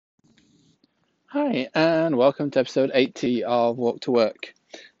Hi, and welcome to episode 80 of Walk to Work.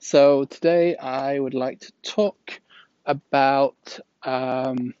 So, today I would like to talk about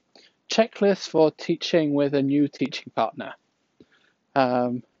checklists for teaching with a new teaching partner.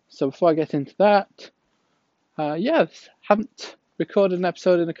 So, before I get into that, yes, haven't recorded an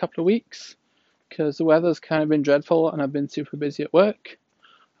episode in a couple of weeks because the weather's kind of been dreadful and I've been super busy at work.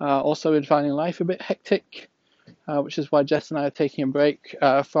 Also, been finding life a bit hectic. Which is why Jess and I are taking a break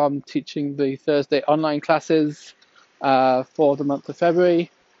from teaching the Thursday online classes for the month of February,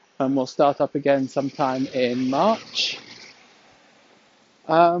 and we'll start up again sometime in March.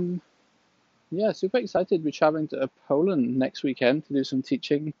 Yeah, super excited to be traveling to Poland next weekend to do some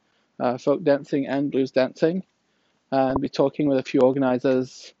teaching, folk dancing and blues dancing, and be talking with a few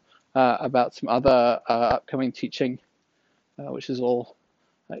organizers about some other upcoming teaching, which is all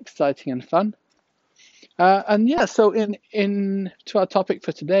exciting and fun. And yeah, so in to our topic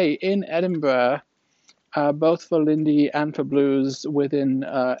for today, in Edinburgh, both for Lindy and for Blues within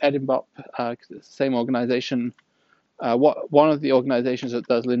Edinbop, it's the same organization. One of the organizations that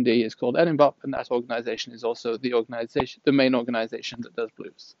does Lindy is called Edinbop, and that organization is also the main organization that does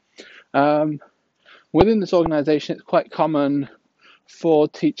Blues. Within this organization, it's quite common for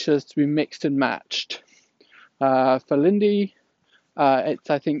teachers to be mixed and matched. For Lindy, it's,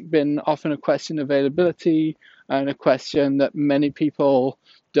 I think, been often a question of availability and a question that many people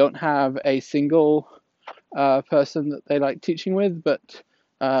don't have a single person that they like teaching with, but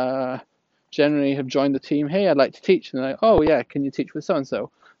generally have joined the team. Hey, I'd like to teach. And they're like, oh, yeah, can you teach with so and so? And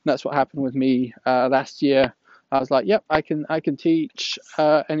that's what happened with me last year. I was like, yep, I can teach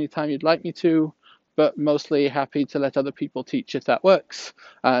anytime you'd like me to, but mostly happy to let other people teach if that works.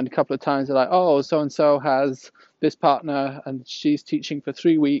 And a couple of times they're like, oh, so and so has this partner and she's teaching for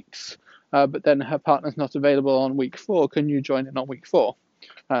 3 weeks, but then her partner's not available on week 4. Can you join in on week 4?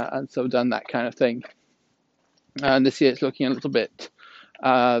 And so done that kind of thing. And this year it's looking a little bit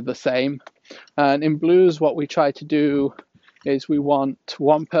the same. And in Blues, what we try to do is we want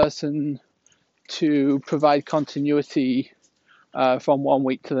one person to provide continuity from 1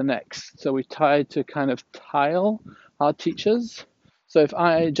 week to the next. So we try to kind of tile our teachers. So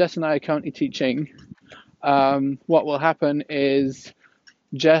if Jess and I are currently teaching, what will happen is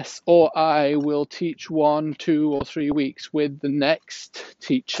Jess or I will teach 1, 2, or 3 weeks with the next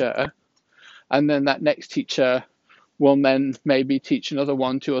teacher, and then that next teacher will then maybe teach another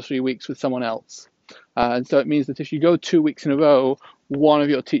 1, 2, or 3 weeks with someone else. And so it means that if you go 2 weeks in a row, one of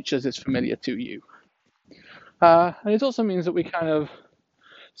your teachers is familiar to you. And it also means that we kind of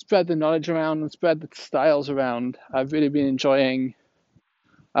spread the knowledge around and spread the styles around. I've really been enjoying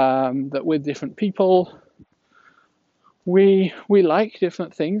that with different people. We like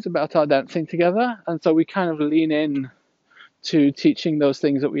different things about our dancing together, and so we kind of lean in to teaching those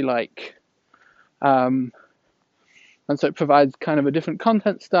things that we like. And so it provides kind of a different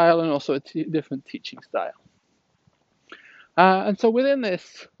content style and also a different teaching style. And so within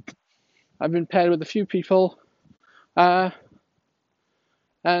this, I've been paired with a few people, and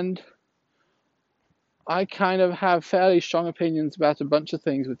I kind of have fairly strong opinions about a bunch of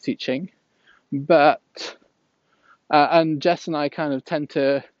things with teaching, but and Jess and I kind of tend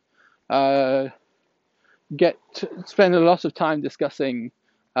to spend a lot of time discussing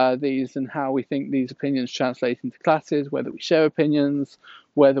these and how we think these opinions translate into classes, whether we share opinions,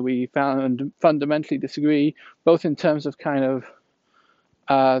 whether we fundamentally disagree, both in terms of kind of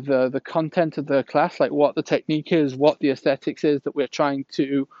the content of the class, like what the technique is, what the aesthetics is that we're trying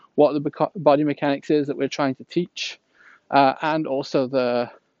to, what the body mechanics is that we're trying to teach, and also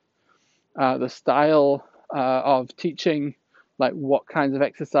the style of teaching, like what kinds of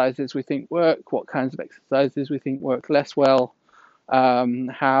exercises we think work, what kinds of exercises we think work less well,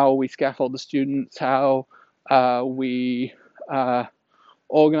 how we scaffold the students, how we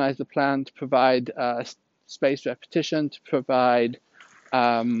organize the plan to provide spaced repetition, to provide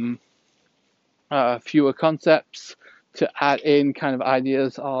fewer concepts, to add in kind of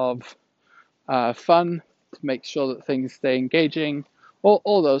ideas of fun, to make sure that things stay engaging,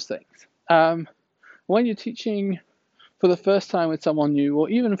 all those things. When you're teaching for the first time with someone new, or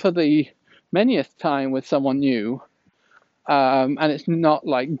even for the manyth time with someone new, and it's not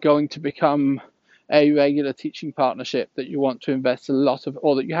like going to become a regular teaching partnership that you want to invest a lot of,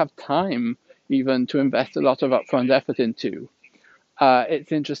 or that you have time even to invest a lot of upfront effort into,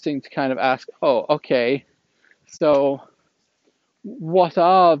 it's interesting to kind of ask, oh, okay, so what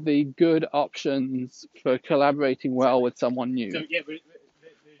are the good options for collaborating well with someone new?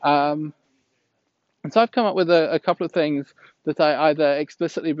 And so I've come up with a couple of things that I either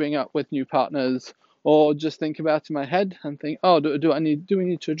explicitly bring up with new partners or just think about in my head and think, oh, do we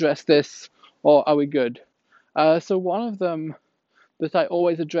need to address this? or are we good? So one of them that I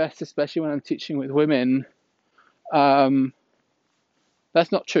always address, especially when I'm teaching with women, um,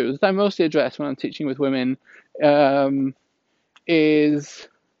 that's not true. That I mostly address when I'm teaching with women um, is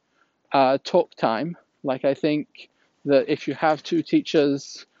talk time. Like, I think that if you have two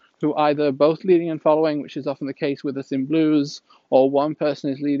teachers who either both leading and following, which is often the case with us in blues, or one person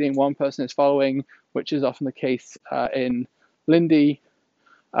is leading, one person is following, which is often the case in Lindy,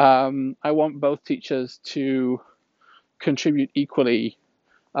 I want both teachers to contribute equally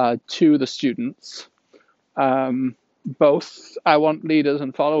to the students. Both, I want leaders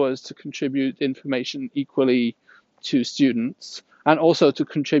and followers to contribute information equally to students, and also to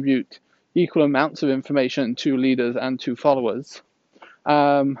contribute equal amounts of information to leaders and to followers.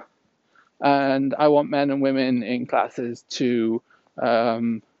 Um, and I want men and women in classes to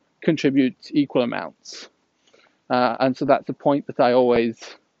contribute equal amounts. And so that's a point that I always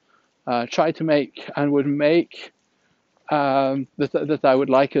try to make, and would make, that I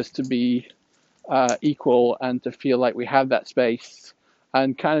would like us to be equal, and to feel like we have that space,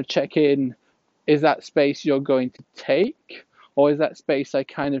 and kind of check in, is that space you're going to take, or is that space I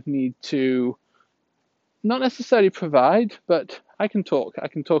kind of need to not necessarily provide, but I can talk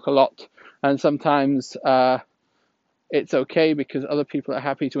a lot, and sometimes it's okay because other people are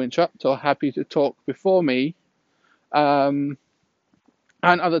happy to interrupt or happy to talk before me, and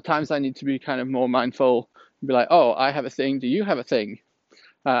other times I need to be kind of more mindful and be like, oh, I have a thing, do you have a thing?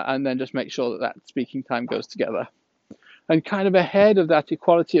 And then just make sure that that speaking time goes together. And kind of ahead of that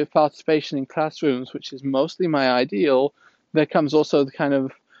equality of participation in classrooms, which is mostly my ideal, there comes also the kind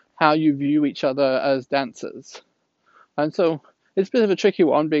of how you view each other as dancers. And so it's a bit of a tricky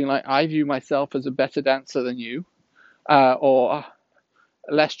one, being like, I view myself as a better dancer than you, or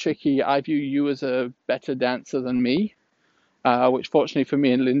less tricky, I view you as a better dancer than me, which fortunately for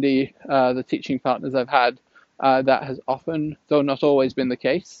me and Lindy, the teaching partners I've had, that has often, though not always, been the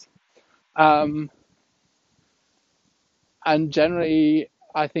case. And generally,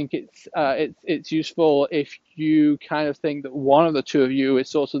 I think it's useful if you kind of think that one of the two of you is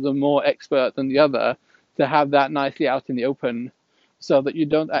sort of the more expert than the other, to have that nicely out in the open, so that you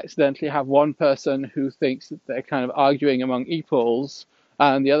don't accidentally have one person who thinks that they're kind of arguing among equals,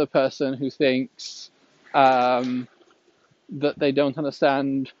 and the other person who thinks that they don't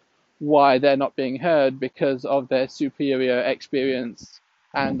understand why they're not being heard because of their superior experience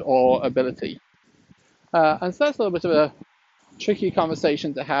and or ability. And so that's a little bit of a tricky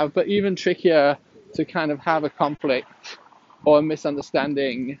conversation to have, but even trickier to kind of have a conflict or a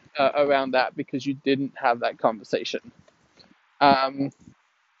misunderstanding around that because you didn't have that conversation. Um,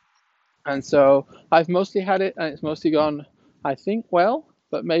 and so I've mostly had it, and it's mostly gone, I think, well,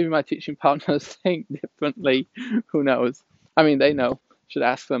 but maybe my teaching partners think differently. Who knows? I mean, they know. Should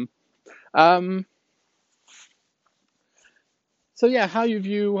ask them. Um, so yeah, how you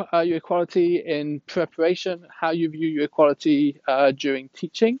view your equality in preparation, how you view your equality during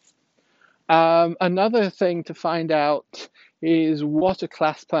teaching. Another thing to find out is what a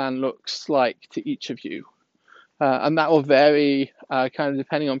class plan looks like to each of you. And that will vary kind of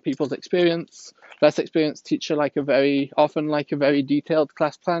depending on people's experience. Less experienced teacher often like a very detailed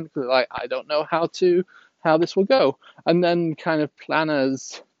class plan, because like, I don't know how this will go. And then kind of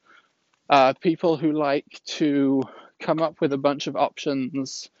planners, people who like to come up with a bunch of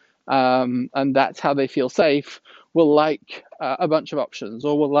options, and that's how they feel safe, will like a bunch of options,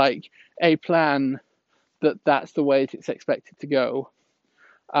 or will like a plan that's the way it's expected to go.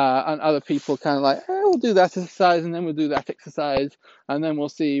 And other people kind of like, we'll do that exercise, and then we'll do that exercise, and then we'll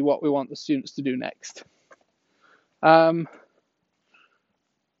see what we want the students to do next.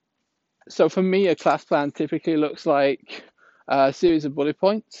 So for me, a class plan typically looks like a series of bullet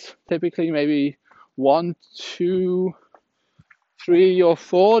points, typically maybe 1, 2, 3, or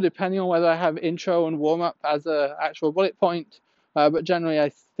 4, depending on whether I have intro and warm-up as an actual bullet point. But generally,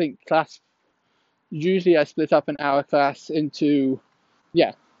 I think usually I split up an hour class into,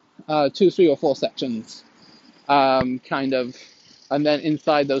 2, 3, or 4 sections, kind of. And then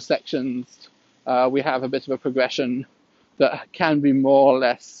inside those sections, we have a bit of a progression that can be more or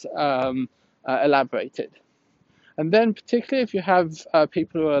less elaborated. And then particularly if you have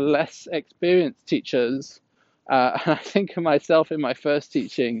people who are less experienced teachers, and I think of myself in my first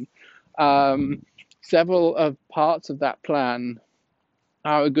teaching, several of parts of that plan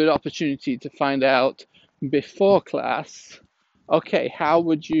are a good opportunity to find out before class, okay, how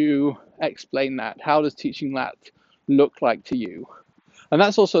would you explain that? How does teaching that look like to you? And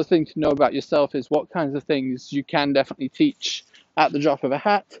that's also a thing to know about yourself, is what kinds of things you can definitely teach at the drop of a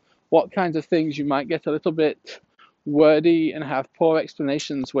hat, what kinds of things you might get a little bit wordy and have poor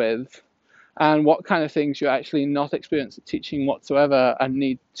explanations with, and what kind of things you're actually not experienced at teaching whatsoever and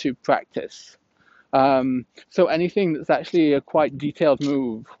need to practice. So anything that's actually a quite detailed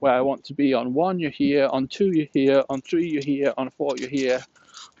move where I want to be on 1, you're here, on 2, you're here, on 3, you're here, on 4, you're here,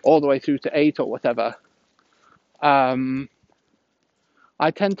 all the way through to 8 or whatever. I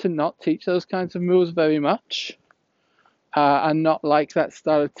tend to not teach those kinds of moves very much, and not like that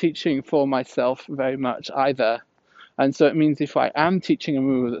style of teaching for myself very much either. And so it means if I am teaching a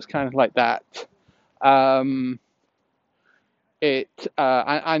move that's kind of like that, um,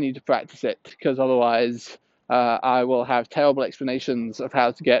 I need to practice it, because otherwise I will have terrible explanations of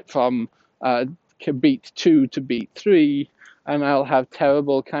how to get from beat 2 to beat 3, and I'll have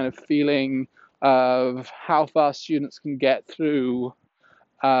terrible kind of feeling of how fast students can get through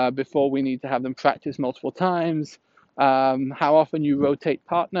before we need to have them practice multiple times, how often you rotate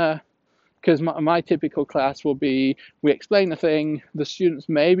partner, because my typical class will be, we explain a thing, the students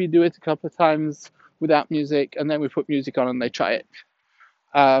maybe do it a couple of times without music, and then we put music on and they try it.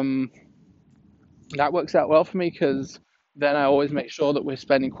 That works out well for me, because then I always make sure that we're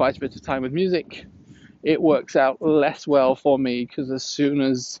spending quite a bit of time with music. It works out less well for me, because as soon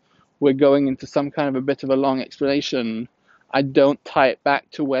as we're going into some kind of a bit of a long explanation, I don't tie it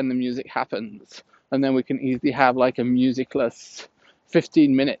back to when the music happens, and then we can easily have like a musicless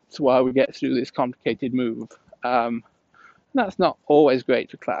 15 minutes while we get through this complicated move. That's not always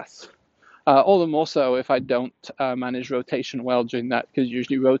great for class. All the more so if I don't manage rotation well during that, because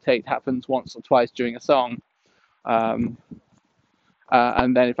usually rotate happens once or twice during a song. And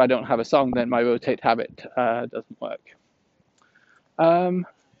then if I don't have a song, then my rotate habit doesn't work.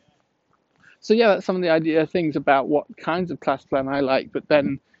 So yeah, that's some of the things about what kinds of class plan I like, but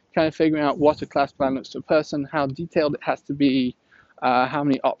then kind of figuring out what a class plan looks to a person, how detailed it has to be, how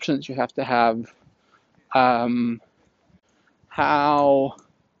many options you have to have, how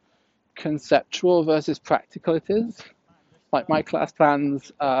conceptual versus practical it is. Like my class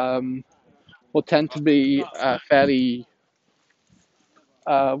plans will tend to be fairly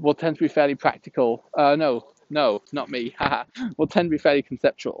practical. No, not me. Will tend to be fairly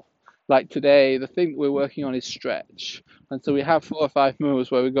conceptual. Like today, the thing that we're working on is stretch. And so we have 4 or 5 moves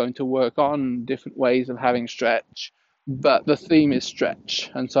where we're going to work on different ways of having stretch, but the theme is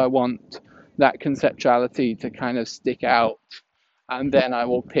stretch. And so I want that conceptuality to kind of stick out. And then I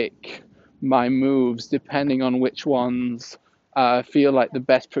will pick my moves depending on which ones feel like the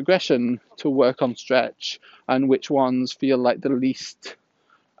best progression to work on stretch, and which ones feel like the least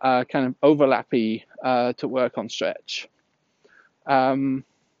kind of overlappy to work on stretch.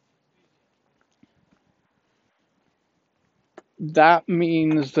 That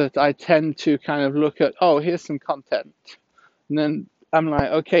means that I tend to kind of look at, oh, here's some content. And then I'm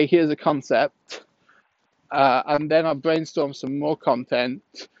like, okay, here's a concept. And then I'll brainstorm some more content,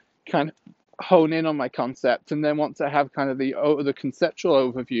 kind of hone in on my concept. And then once I have kind of the conceptual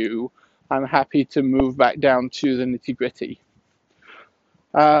overview, I'm happy to move back down to the nitty gritty.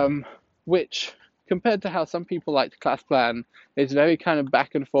 Which, compared to how some people like to class plan, is very kind of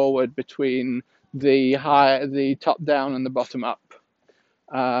back and forward between the top down and the bottom up.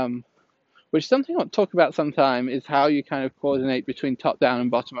 Which is something I want to talk about sometime, is how you kind of coordinate between top down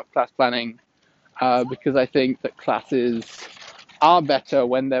and bottom up class planning, because I think that classes are better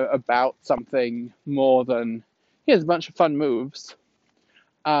when they're about something more than, here's a bunch of fun moves,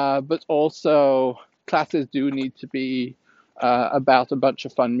 but also classes do need to be about a bunch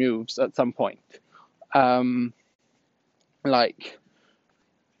of fun moves at some point. Like,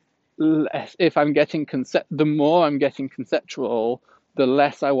 if I'm getting the more I'm getting conceptual, the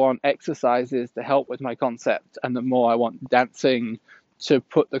less I want exercises to help with my concept, and the more I want dancing to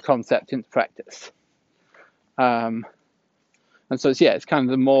put the concept into practice. And so it's kind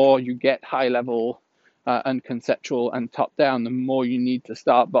of the more you get high level and conceptual and top down, the more you need to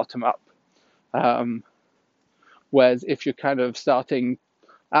start bottom up. Whereas if you're kind of starting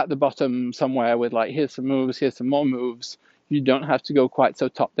at the bottom somewhere with like, here's some moves, here's some more moves, you don't have to go quite so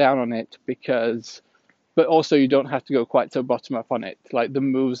top down on it, but also you don't have to go quite so bottom up on it. Like, the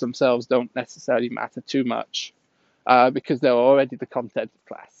moves themselves don't necessarily matter too much because they're already the content of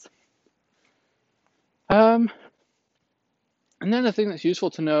class. And then the thing that's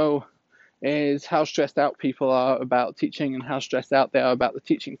useful to know is how stressed out people are about teaching and how stressed out they are about the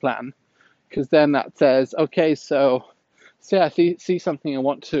teaching plan. Because then that says, okay, so say I see something I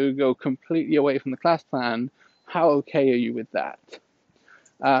want to go completely away from the class plan, how okay are you with that?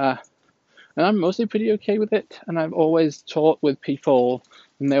 And I'm mostly pretty okay with it, and I've always taught with people,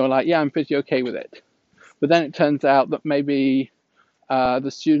 and they were like, yeah, I'm pretty okay with it. But then it turns out that maybe the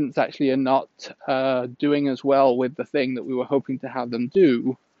students actually are not doing as well with the thing that we were hoping to have them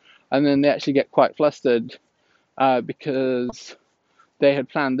do, and then they actually get quite flustered because they had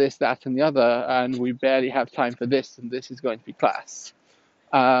planned this, that, and the other, and we barely have time for this, and this is going to be class.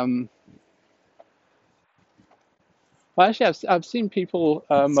 Well, actually, I've seen people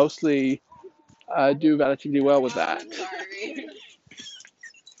mostly do relatively well with that.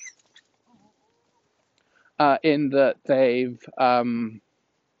 In that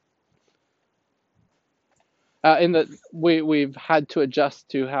in that we've had to adjust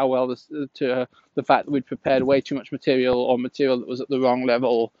to how well to the fact that we'd prepared way too much material, or material that was at the wrong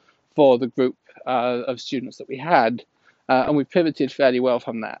level for the group of students that we had, and we pivoted fairly well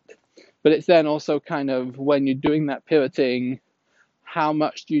from that. But it's then also kind of, when you're doing that pivoting, how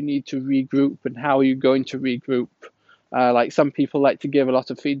much do you need to regroup, and how are you going to regroup? Like, some people like to give a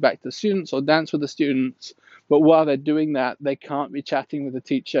lot of feedback to the students or dance with the students, but while they're doing that, they can't be chatting with the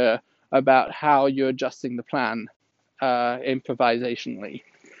teacher about how you're adjusting the plan improvisationally.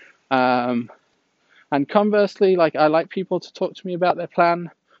 And conversely, like, I like people to talk to me about their plan,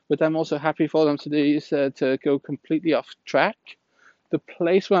 but I'm also happy for them to go completely off track. The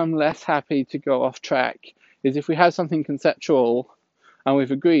place where I'm less happy to go off track is if we have something conceptual and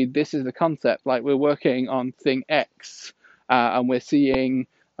we've agreed this is the concept, like we're working on thing X, and we're seeing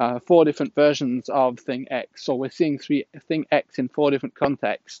 4 different versions of thing X, or we're seeing thing X in 4 different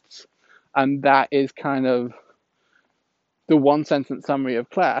contexts, and that is kind of the 1-sentence summary of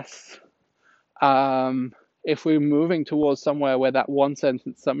class. If we're moving towards somewhere where that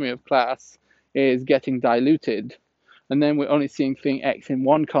 1-sentence summary of class is getting diluted, and then we're only seeing thing X in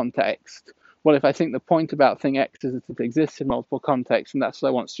one context, well, if I think the point about thing X is that it exists in multiple contexts, and that's what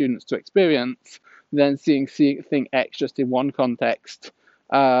I want students to experience, then seeing thing X just in one context,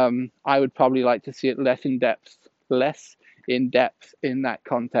 I would probably like to see it less in depth in that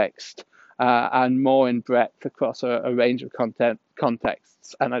context, and more in breadth across a range of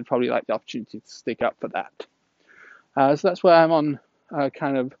contexts, and I'd probably like the opportunity to stick up for that. So that's where I'm on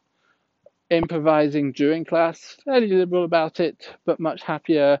kind of improvising during class, fairly liberal about it, but much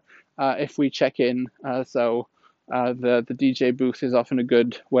happier if we check in. So the DJ booth is often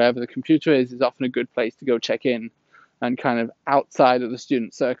wherever the computer is often a good place to go check in, and kind of outside of the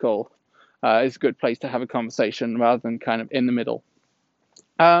student circle is a good place to have a conversation rather than kind of in the middle.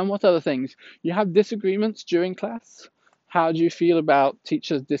 What other things? You have disagreements during class. How do you feel about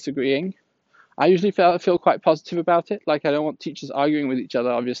teachers disagreeing? I usually feel quite positive about it. Like, I don't want teachers arguing with each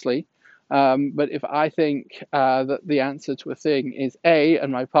other, obviously. But if I think that the answer to a thing is A,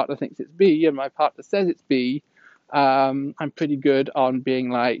 and my partner thinks it's B, and my partner says it's B, I'm pretty good on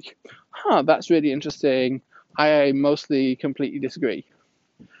being like, that's really interesting. I mostly completely disagree.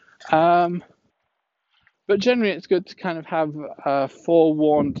 But generally, it's good to kind of have a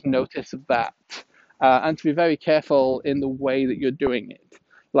forewarned notice of that, and to be very careful in the way that you're doing it.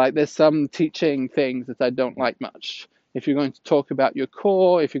 Like, there's some teaching things that I don't like much. If you're going to talk about your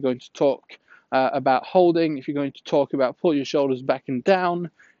core, if you're going to talk about holding, if you're going to talk about pull your shoulders back and down,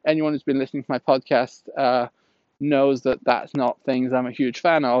 anyone who's been listening to my podcast knows that that's not things I'm a huge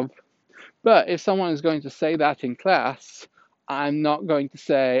fan of. But if someone is going to say that in class, I'm not going to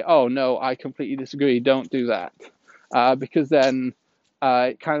say, oh, no, I completely disagree, don't do that. Because then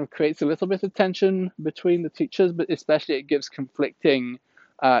it kind of creates a little bit of tension between the teachers, but especially it gives conflicting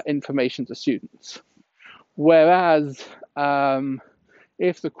information to students. Whereas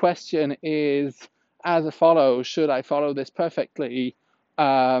if the question is as follows, should I follow this perfectly,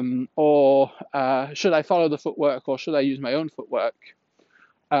 or should I follow the footwork, or should I use my own footwork?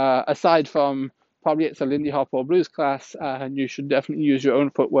 Aside from probably it's a Lindy Hop or blues class, and you should definitely use your own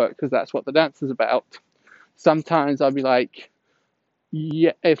footwork because that's what the dance is about. Sometimes I'll be like,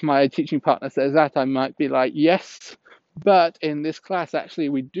 yeah, if my teaching partner says that, I might be like, yes, but in this class, actually,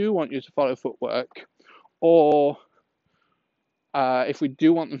 we do want you to follow footwork. Or if we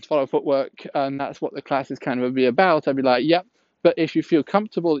do want them to follow footwork, and that's what the class is kind of be about, I'd be like, yep, but if you feel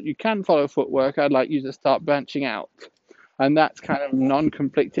comfortable that you can follow footwork, I'd like you to start branching out. And that's kind of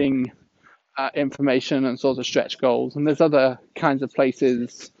non-conflicting information and sort of stretch goals. And there's other kinds of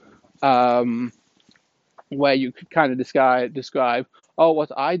places where you could kind of describe, oh,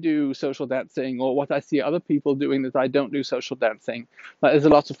 what I do social dancing, or what I see other people doing that I don't do social dancing. Like, there's a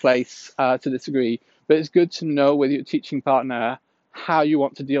lot of place to disagree, but it's good to know with your teaching partner how you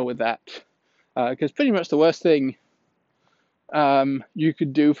want to deal with that. Because pretty much the worst thing you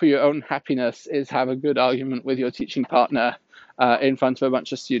could do for your own happiness is have a good argument with your teaching partner in front of a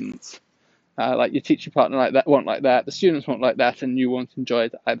bunch of students. Like, your teaching partner won't like that, the students won't like that, and you won't enjoy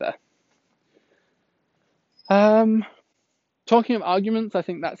it either. Talking of arguments, I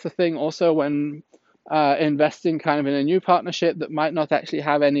think that's the thing also when investing kind of in a new partnership that might not actually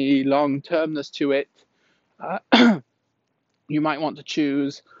have any long-termness to it, you might want to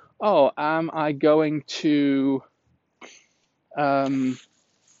choose, oh, am I going to,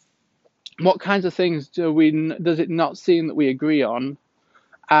 what kinds of things does it not seem that we agree on,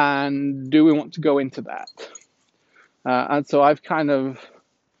 and do we want to go into that? And so I've kind of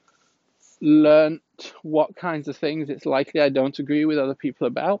learnt what kinds of things it's likely I don't agree with other people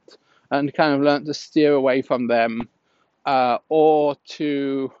about, and kind of learnt to steer away from them, or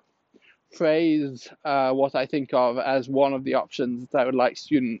to phrase what I think of as one of the options that I would like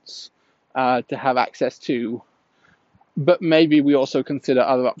students to have access to, but maybe we also consider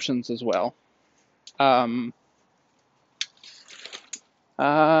other options as well.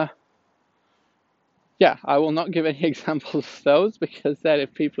 Yeah, I will not give any examples of those, because then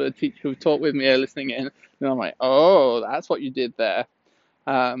if people who've taught with me are listening in, then I'm like, oh, that's what you did there.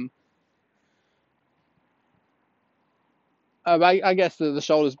 I guess the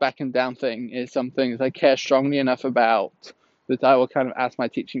shoulders back and down thing is something that I care strongly enough about that I will kind of ask my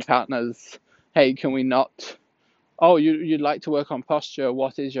teaching partners, hey, can we not, oh, you'd like to work on posture,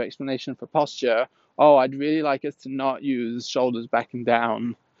 what is your explanation for posture? Oh, I'd really like us to not use shoulders back and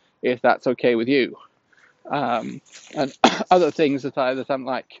down, if that's okay with you. And other things that I'm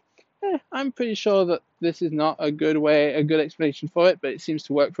like, I'm pretty sure that this is not a good explanation for it, but it seems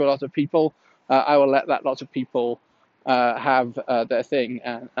to work for a lot of people. I will let that lot of people have their thing,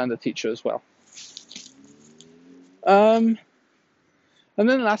 and the teacher as well. And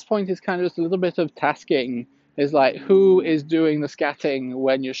then the last point is kind of just a little bit of tasking. Is like, who is doing the scatting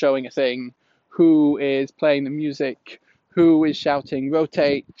when you're showing a thing? Who is playing the music? Who is shouting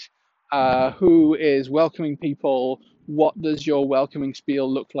rotate? Who is welcoming people? What does your welcoming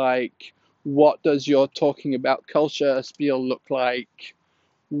spiel look like? What does your talking about culture spiel look like?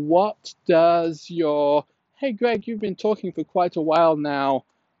 What does your, hey Greg, you've been talking for quite a while now,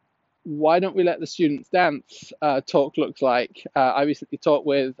 why don't we let the students dance talk look like? I recently talked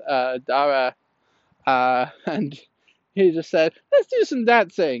with Dara, and he just said, let's do some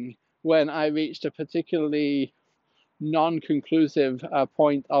dancing, when I reached a particularly non-conclusive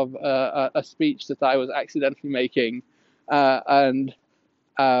point of a speech that I was accidentally making. And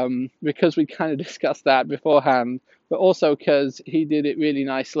because we kind of discussed that beforehand, but also because he did it really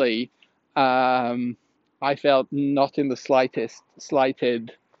nicely, I felt not in the slightest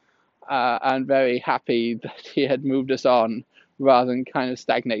slighted, and very happy that he had moved us on rather than kind of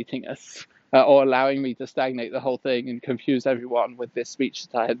stagnating us, or allowing me to stagnate the whole thing and confuse everyone with this speech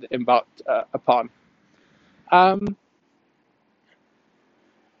that I had embarked upon.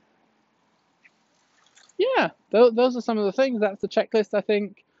 Yeah, those are some of the things. That's the checklist, I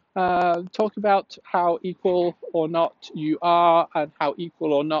think. Talk about how equal or not you are, and how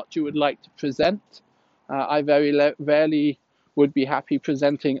equal or not you would like to present. I very rarely would be happy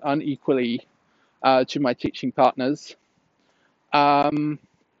presenting unequally to my teaching partners.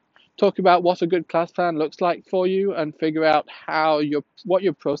 Talk about what a good class plan looks like for you, and figure out what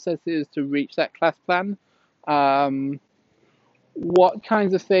your process is to reach that class plan. What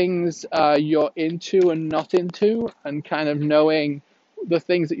kinds of things you're into and not into, and kind of knowing the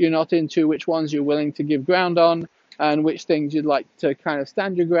things that you're not into, which ones you're willing to give ground on, and which things you'd like to kind of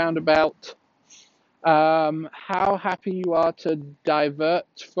stand your ground about. How happy you are to divert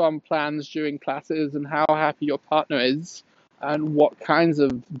from plans during classes, and how happy your partner is, and what kinds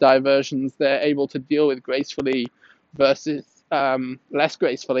of diversions they're able to deal with gracefully versus less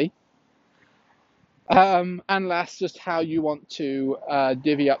gracefully. And last, just how you want to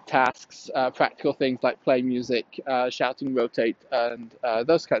divvy up tasks, practical things like play music, shouting rotate, and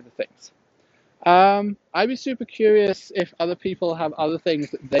those kinds of things. I'd be super curious if other people have other things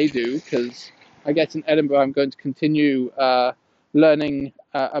that they do, because I guess in Edinburgh I'm going to continue learning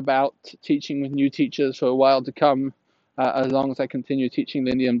about teaching with new teachers for a while to come, as long as I continue teaching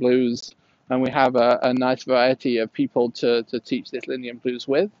Lindy and Blues, and we have a nice variety of people to teach this Lindy and Blues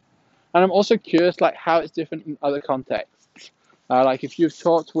with. And I'm also curious, like, how it's different in other contexts. Like, if you've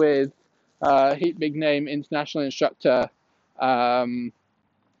talked with a big name international instructor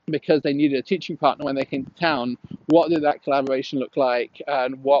because they needed a teaching partner when they came to town, what did that collaboration look like,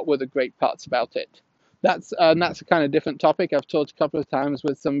 and what were the great parts about it? That's a kind of different topic. I've taught a couple of times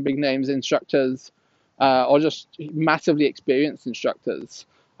with some big names instructors, or just massively experienced instructors,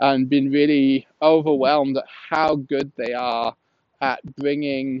 and been really overwhelmed at how good they are at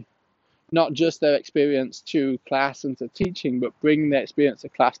bringing not just their experience to class and to teaching, but bringing their experience to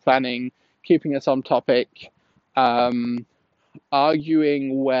class planning, keeping us on topic,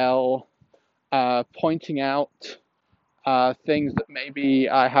 arguing well, pointing out things that maybe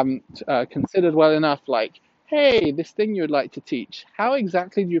I haven't considered well enough, like, hey, this thing you would like to teach, how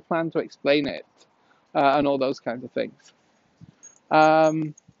exactly do you plan to explain it? And all those kinds of things.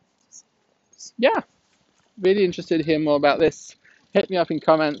 Um, yeah, really interested to hear more about this. Hit me up in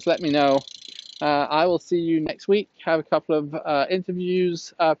comments, let me know. I will see you next week. Have a couple of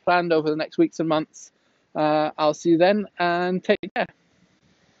interviews planned over the next weeks and months. I'll see you then, and take care.